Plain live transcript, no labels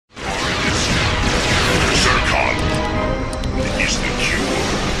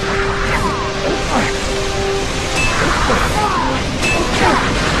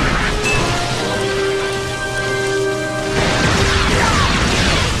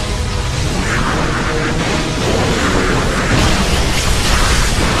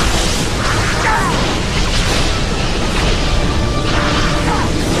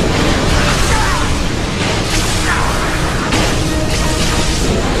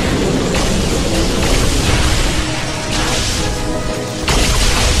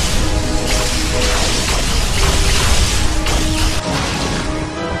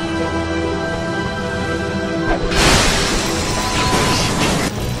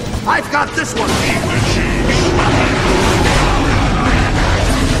I've got this one!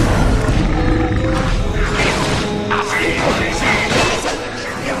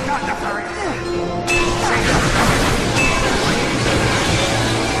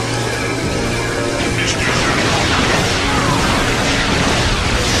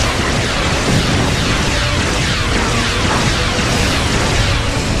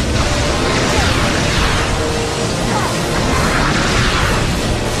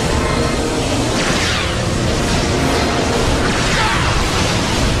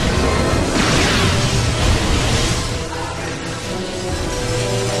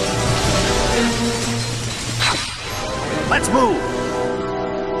 Let's move!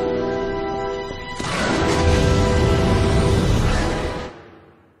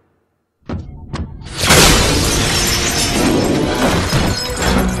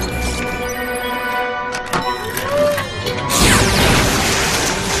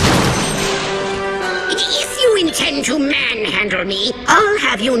 If you intend to manhandle me, I'll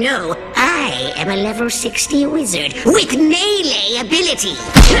have you know, I am a level 60 wizard with melee ability.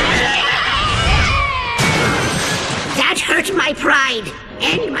 That hurt my pride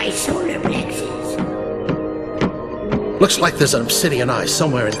and my solar plexus. Looks like there's an obsidian eye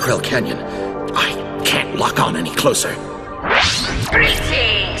somewhere in Krill Canyon. I can't lock on any closer.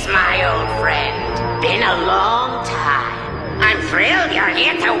 Greetings, my old friend. Been a long time. I'm thrilled you're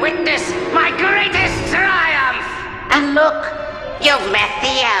here to witness my greatest triumph. And look, you've met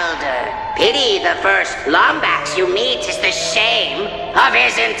the Elder. Pity the first Lombax you meet is the shame of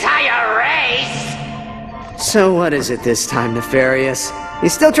his entire race. So what is it this time, Nefarious? You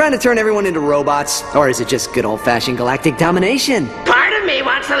still trying to turn everyone into robots? Or is it just good old-fashioned galactic domination? Part of me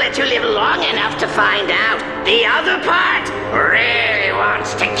wants to let you live long enough to find out. The other part really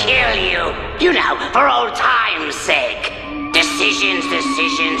wants to kill you. You know, for old time's sake. Decisions,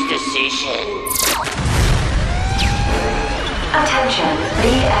 decisions, decisions. Attention,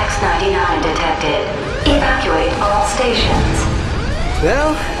 VX-99 detected. Evacuate all stations.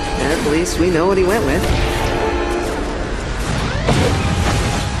 Well, at least we know what he went with.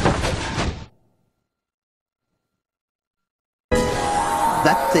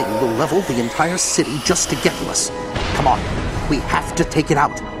 That thing will level the entire city just to get to us. Come on, we have to take it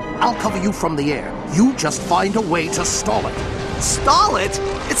out. I'll cover you from the air. You just find a way to stall it. Stall it?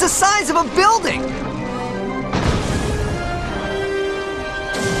 It's the size of a building!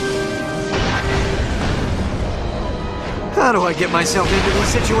 How do I get myself into these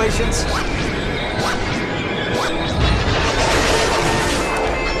situations?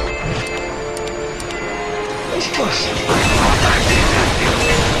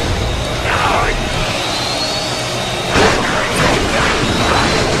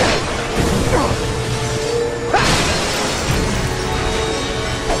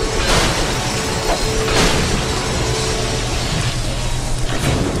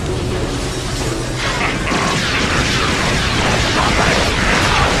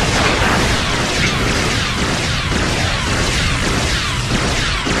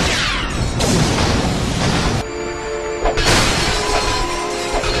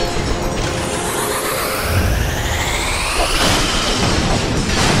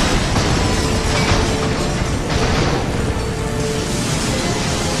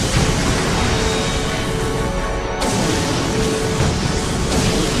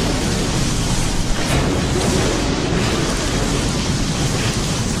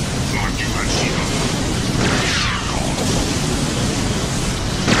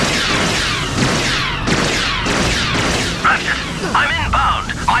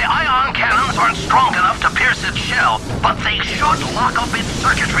 but they should lock up its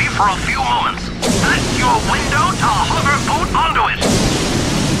circuitry for a few moments. That's your window to hover boot onto it.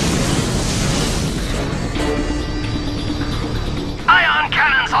 Ion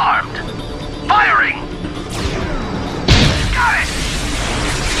cannons armed. Firing! Got it!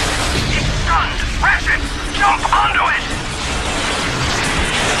 It's stunned. Ratchet, jump onto it!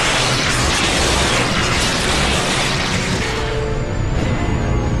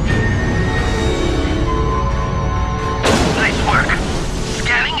 Nice work.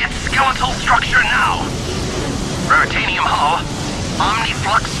 Scanning its skeletal structure now. Ruritanium hull.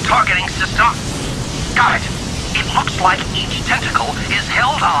 Omniflux targeting system. Got it. It looks like each tentacle is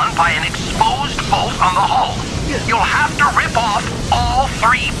held on by an exposed bolt on the hull. You'll have to rip off all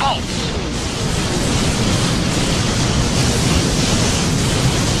 3 bolts.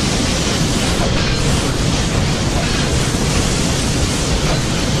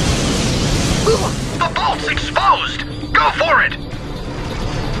 The bolt's exposed! Go for it!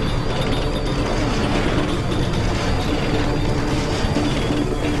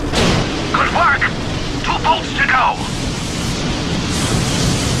 volts to go.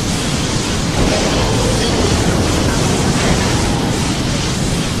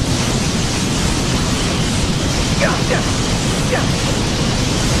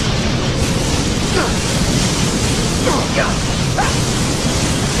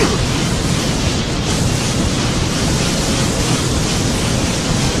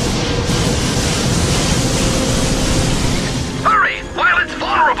 Hurry, while it's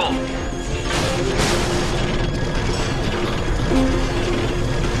vulnerable.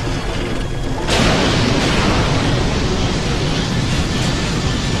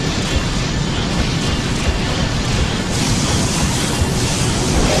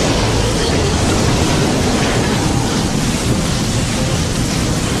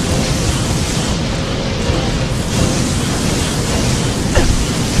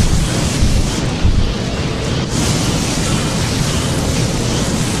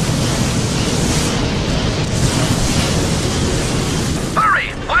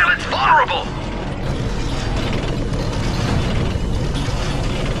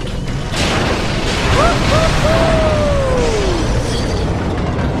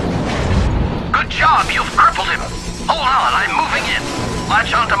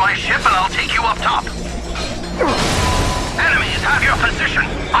 Latch onto my ship and I'll take you up top. Enemies have your position.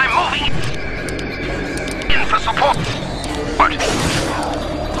 I'm moving in for support.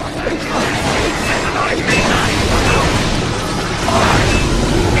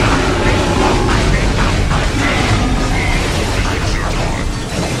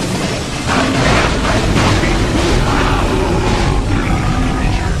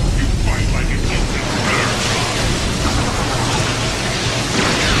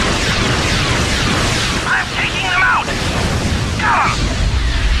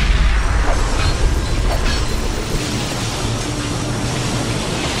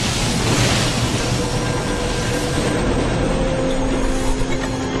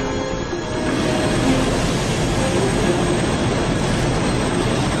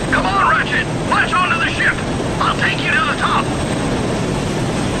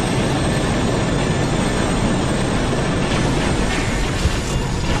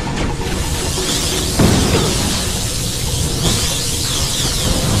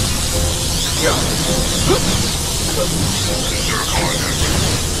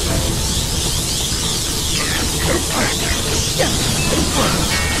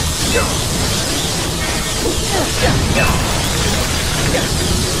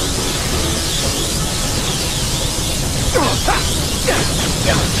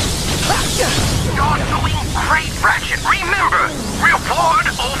 You're doing great, Ratchet. Remember, reward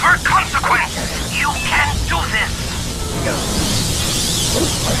over consequence. You can do this.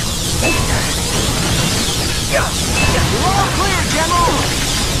 You're all clear, General.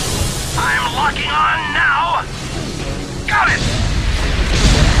 I'm locking on now. Got it.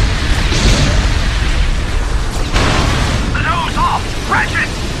 The dome's off. Ratchet,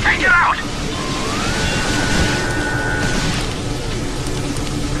 take it out.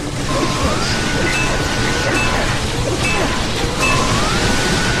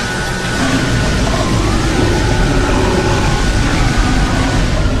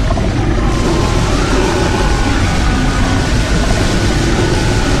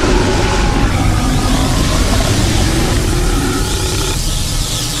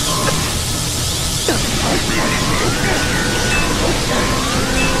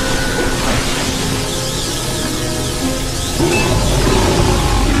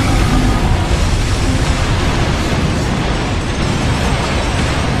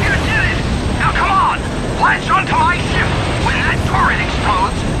 Latch onto my ship. When that turret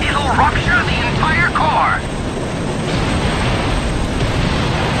explodes, it'll rupture the entire core.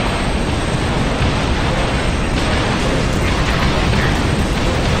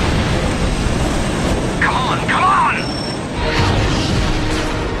 Come on, come on!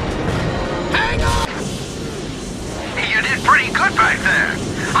 Hang on! You did pretty good back there.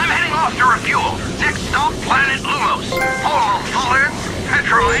 I'm heading off to refuel. Next stop, planet Lumos. Home of Fuller,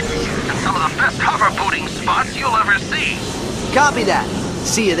 Petrolite, and some of the best hoverboarding spots you'll ever see. Copy that.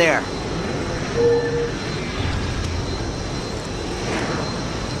 See you there.